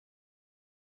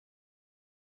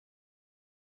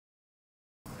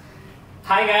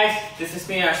Hi guys, this is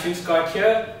me Ashwin Scott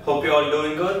here. Hope you're all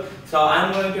doing good. So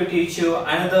I'm going to teach you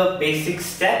another basic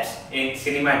steps in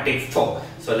Cinematic 4.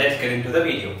 So let's get into the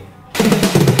video.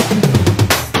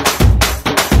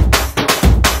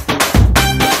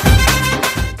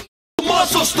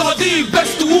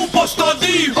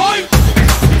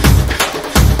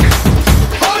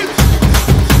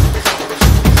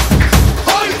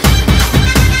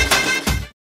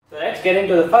 So let's get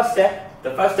into the first step.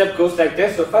 The first step goes like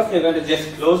this. So first you're going to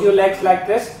just close your legs like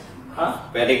this.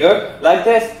 Very good. Like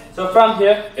this. So from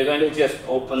here you're going to just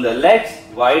open the legs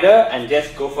wider and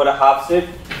just go for a half sit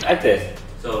like this.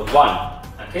 So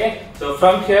 1. Okay. So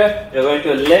from here you're going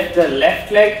to lift the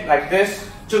left leg like this.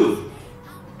 2.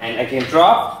 And again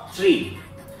drop. 3.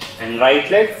 And right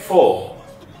leg 4.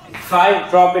 And 5.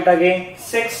 Drop it again.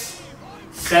 6.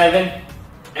 7.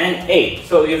 And 8.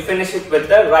 So you finish it with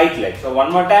the right leg. So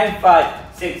one more time.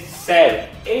 5, 6, 7,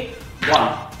 8.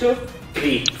 1, 2,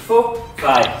 3, 4,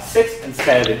 5, 6 and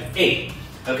 7, 8.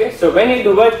 Okay, so when you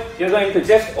do it, you're going to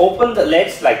just open the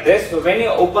legs like this. So when you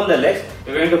open the legs,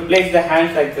 you're going to place the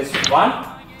hands like this. 1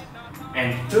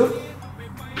 and 2,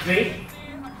 3,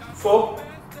 4,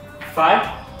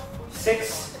 5,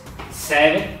 6,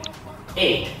 7,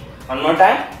 8. One more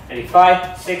time. Ready?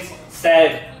 5, 6,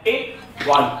 7, 8.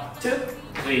 1, 2,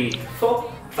 3,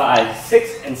 4, 5,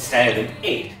 6 and 7,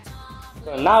 8.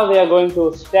 So now we are going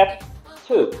to step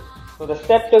 2. So the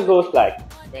step 2 goes like,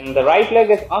 when the right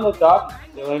leg is on the top,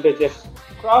 you're going to just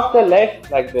cross the leg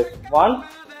like this. 1,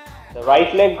 the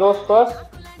right leg goes first,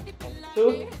 and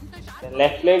 2, the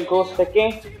left leg goes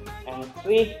second, and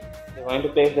 3, you're going to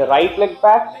place the right leg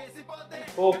back, and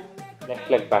 4, left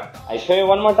leg back. I'll show you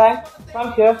one more time.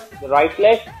 From here, the right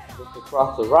leg is to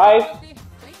cross the right,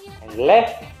 and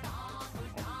left,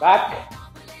 and back,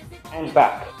 and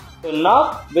back. So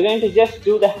now we're going to just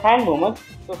do the hand movement.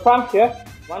 So from here,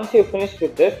 once you finish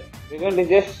with this, we're going to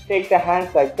just take the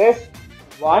hands like this.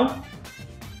 1,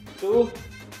 2,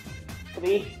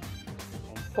 3,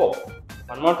 and 4.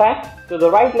 One more time. So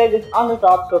the right leg is on the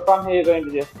top. So from here, you're going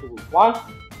to just do 1,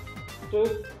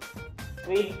 2,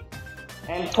 3,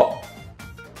 and 4.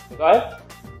 You got it?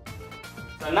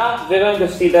 So now we're going to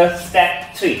see the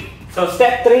step 3. So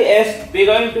step 3 is we're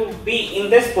going to be in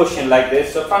this position like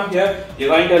this. So from here you're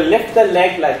going to lift the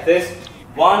leg like this.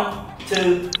 1,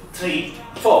 2, 3,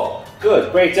 4.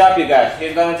 Good, great job you guys.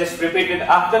 You're going to just repeat it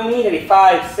after me. Ready?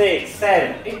 5, 6,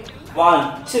 7, 8.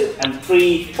 1, 2 and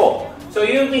 3, 4. So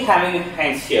you'll be having your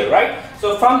hands here, right?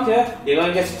 So from here you're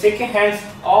going to just take your hands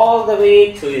all the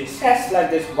way to your chest like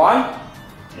this. 1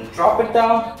 and drop it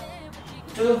down.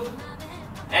 2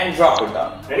 and drop it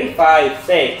down. Ready? 5,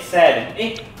 6, 7,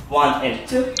 8. 1 and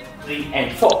 2, 3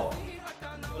 and 4.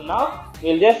 So now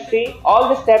we'll just see all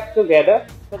the steps together.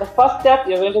 So the first step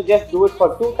you're going to just do it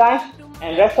for 2 times,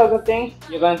 and rest of the things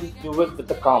you're going to just do it with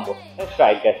the combo. Let's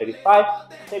try it. Get ready. 5,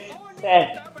 6,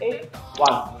 7, 8.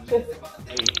 1, 2,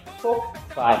 3, 4,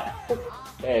 5, 6,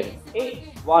 7, 8.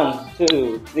 1,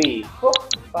 2, 3, 4,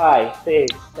 5,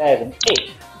 6, 7,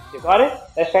 8. You got it?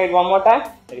 Let's try it one more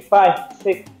time. Ready? 5,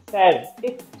 6, 7,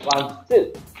 8. 1,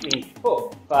 2, 3,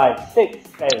 4, 5, 6,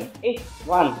 7, 8.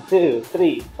 1, 2,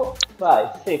 3, 4,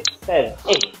 5, 6, 7,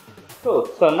 8. Cool.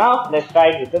 So now let's try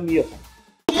it with the music.